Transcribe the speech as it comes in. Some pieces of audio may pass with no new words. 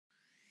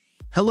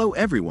Hello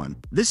everyone,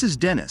 this is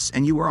Dennis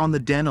and you are on the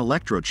Den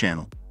Electro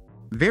channel.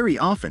 Very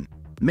often,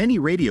 many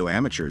radio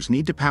amateurs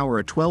need to power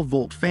a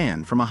 12-volt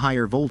fan from a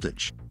higher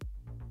voltage.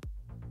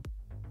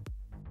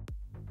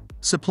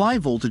 Supply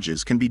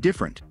voltages can be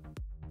different: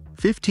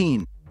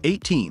 15,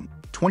 18,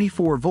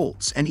 24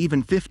 volts and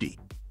even 50.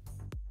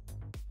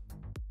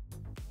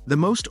 The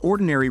most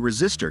ordinary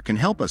resistor can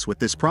help us with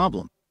this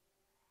problem.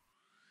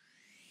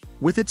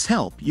 With its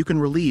help, you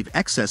can relieve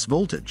excess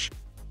voltage.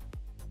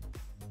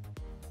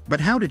 But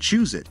how to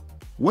choose it?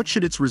 What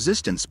should its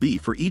resistance be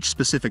for each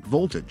specific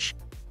voltage?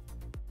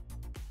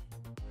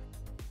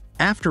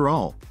 After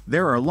all,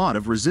 there are a lot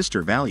of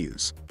resistor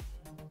values.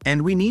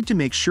 And we need to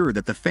make sure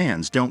that the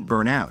fans don't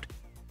burn out.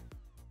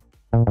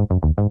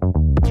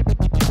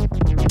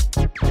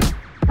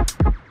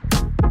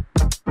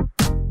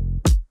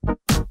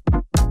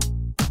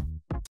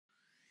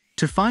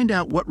 To find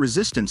out what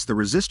resistance the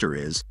resistor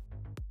is,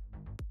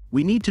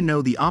 we need to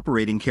know the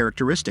operating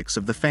characteristics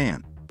of the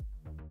fan.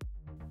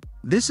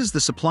 This is the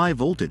supply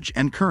voltage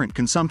and current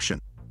consumption.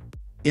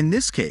 In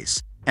this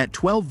case, at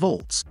 12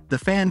 volts, the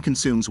fan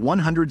consumes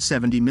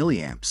 170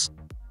 milliamps.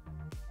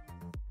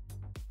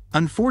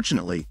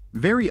 Unfortunately,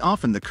 very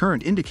often the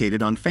current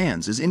indicated on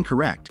fans is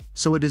incorrect,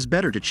 so it is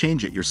better to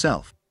change it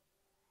yourself.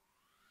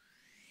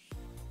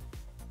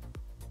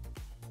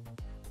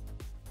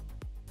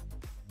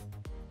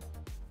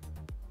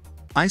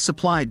 I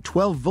supplied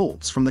 12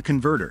 volts from the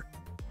converter.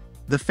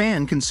 The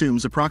fan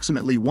consumes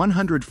approximately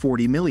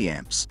 140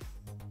 milliamps.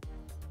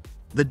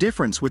 The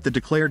difference with the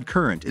declared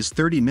current is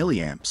 30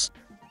 milliamps.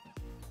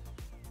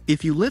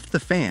 If you lift the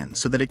fan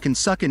so that it can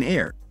suck in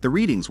air, the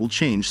readings will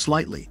change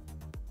slightly.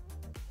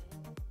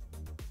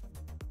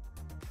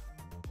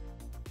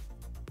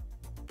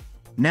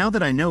 Now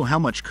that I know how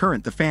much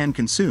current the fan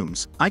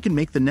consumes, I can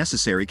make the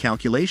necessary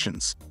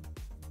calculations.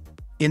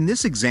 In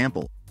this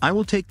example, I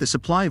will take the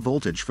supply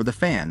voltage for the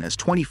fan as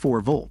 24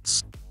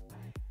 volts.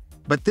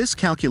 But this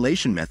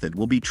calculation method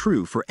will be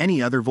true for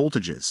any other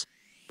voltages.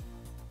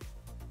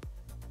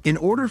 In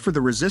order for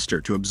the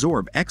resistor to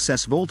absorb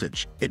excess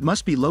voltage, it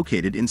must be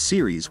located in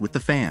series with the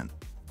fan.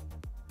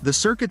 The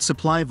circuit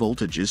supply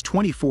voltage is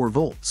 24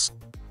 volts,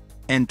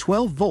 and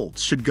 12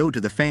 volts should go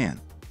to the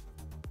fan.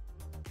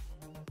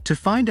 To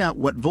find out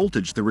what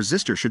voltage the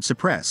resistor should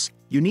suppress,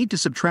 you need to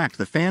subtract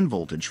the fan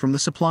voltage from the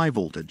supply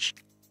voltage.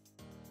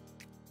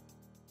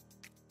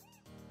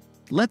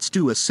 Let's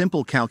do a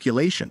simple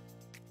calculation.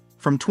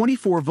 From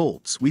 24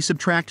 volts, we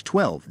subtract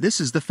 12,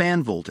 this is the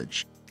fan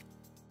voltage.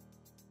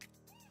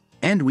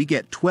 And we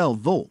get 12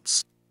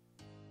 volts.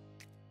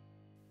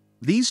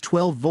 These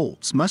 12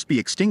 volts must be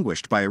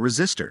extinguished by a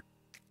resistor.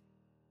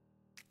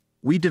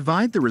 We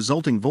divide the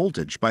resulting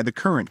voltage by the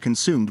current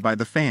consumed by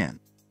the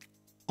fan.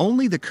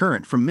 Only the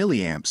current from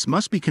milliamps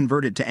must be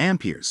converted to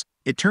amperes.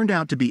 It turned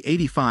out to be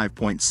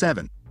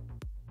 85.7.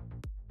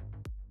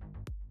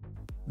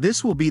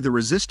 This will be the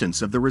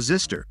resistance of the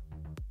resistor.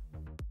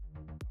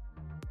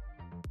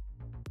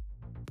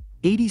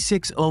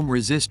 86 ohm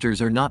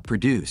resistors are not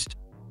produced.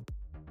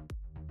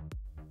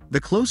 The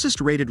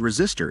closest rated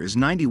resistor is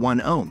 91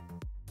 ohm.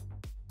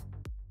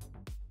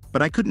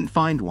 But I couldn't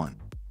find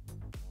one.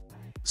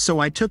 So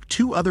I took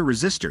two other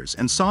resistors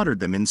and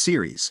soldered them in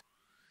series.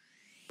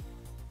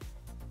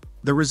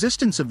 The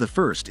resistance of the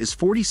first is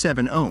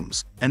 47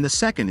 ohms, and the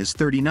second is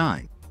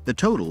 39. The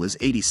total is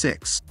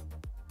 86.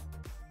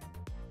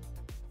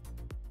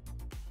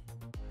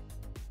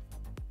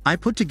 I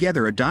put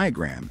together a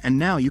diagram and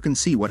now you can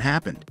see what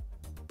happened.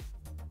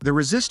 The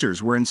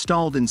resistors were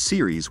installed in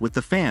series with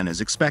the fan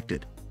as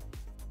expected.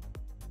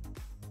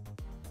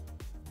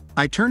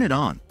 I turn it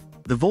on.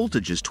 The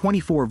voltage is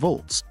 24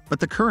 volts,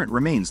 but the current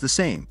remains the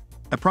same,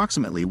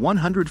 approximately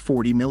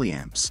 140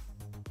 milliamps.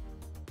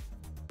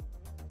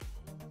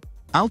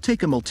 I'll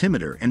take a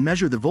multimeter and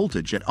measure the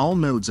voltage at all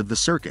nodes of the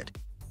circuit.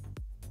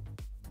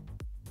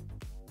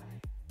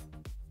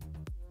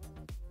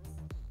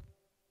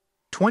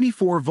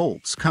 "24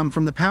 volts come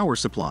from the power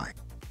supply.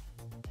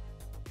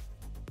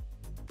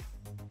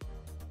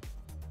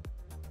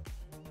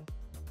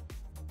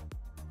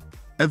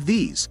 Of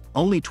these,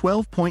 only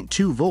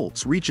 12.2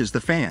 volts reaches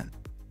the fan.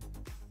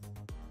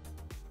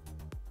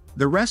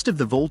 The rest of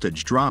the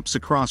voltage drops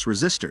across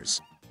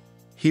resistors.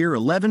 Here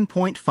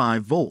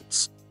 11.5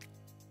 volts.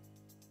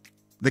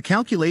 The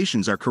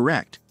calculations are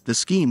correct, the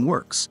scheme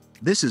works,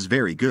 this is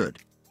very good.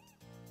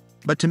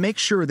 But to make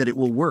sure that it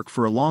will work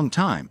for a long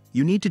time,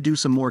 you need to do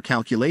some more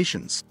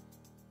calculations.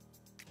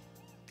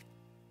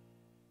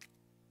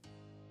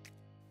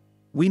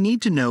 We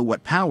need to know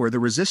what power the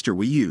resistor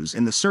we use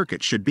in the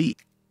circuit should be.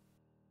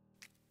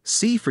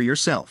 See for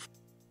yourself.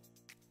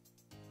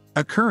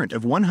 A current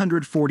of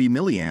 140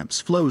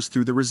 milliamps flows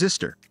through the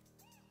resistor.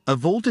 A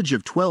voltage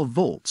of 12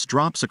 volts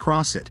drops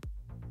across it.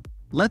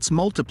 Let's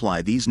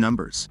multiply these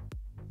numbers.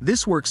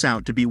 This works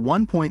out to be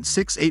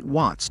 1.68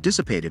 watts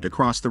dissipated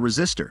across the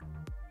resistor.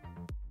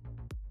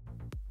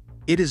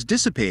 It is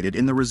dissipated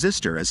in the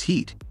resistor as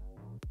heat.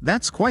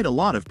 That's quite a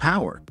lot of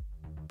power.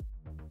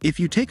 If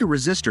you take a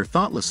resistor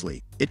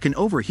thoughtlessly, it can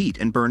overheat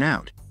and burn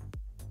out.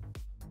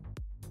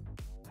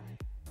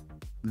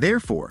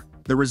 Therefore,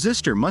 the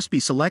resistor must be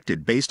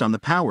selected based on the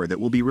power that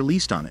will be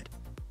released on it.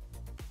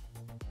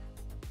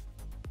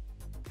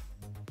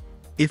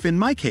 If in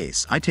my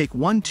case I take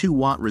one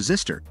 2-watt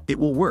resistor, it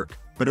will work,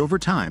 but over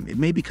time it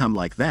may become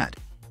like that.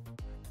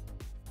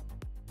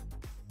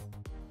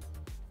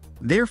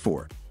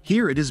 Therefore,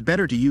 here it is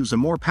better to use a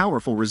more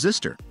powerful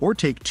resistor, or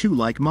take 2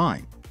 like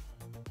mine.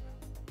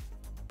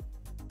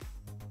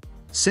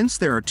 Since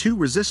there are 2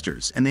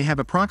 resistors and they have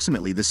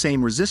approximately the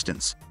same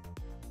resistance,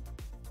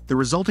 the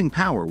resulting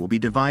power will be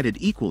divided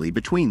equally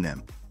between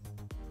them.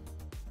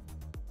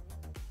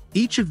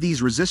 Each of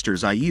these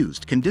resistors I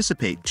used can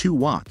dissipate 2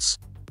 watts.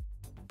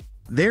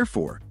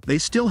 Therefore, they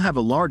still have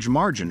a large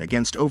margin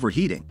against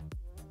overheating.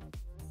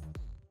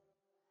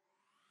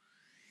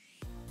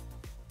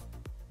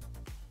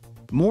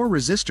 More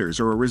resistors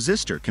or a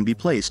resistor can be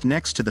placed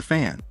next to the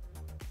fan.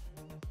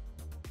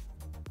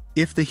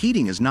 If the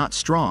heating is not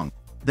strong,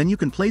 then you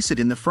can place it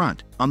in the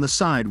front, on the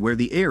side where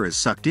the air is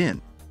sucked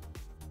in.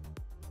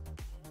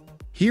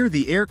 Here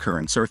the air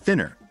currents are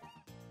thinner.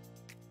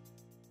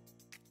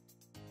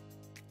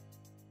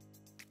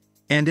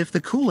 And if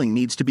the cooling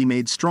needs to be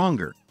made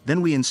stronger,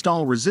 then we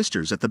install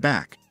resistors at the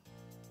back.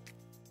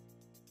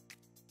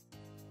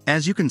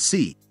 As you can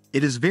see,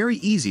 it is very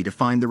easy to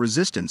find the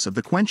resistance of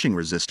the quenching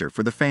resistor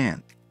for the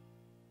fan.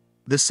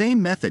 The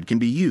same method can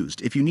be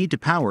used if you need to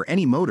power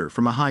any motor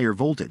from a higher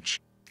voltage.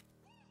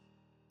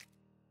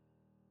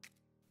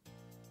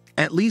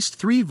 At least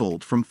 3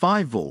 volt from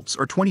 5 volts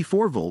or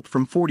 24 volt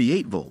from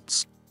 48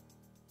 volts.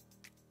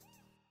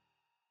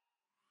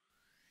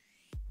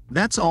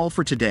 That's all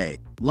for today.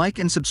 Like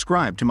and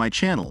subscribe to my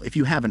channel if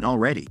you haven't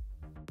already.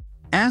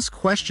 Ask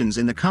questions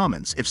in the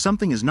comments if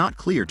something is not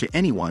clear to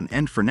anyone,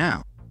 and for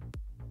now,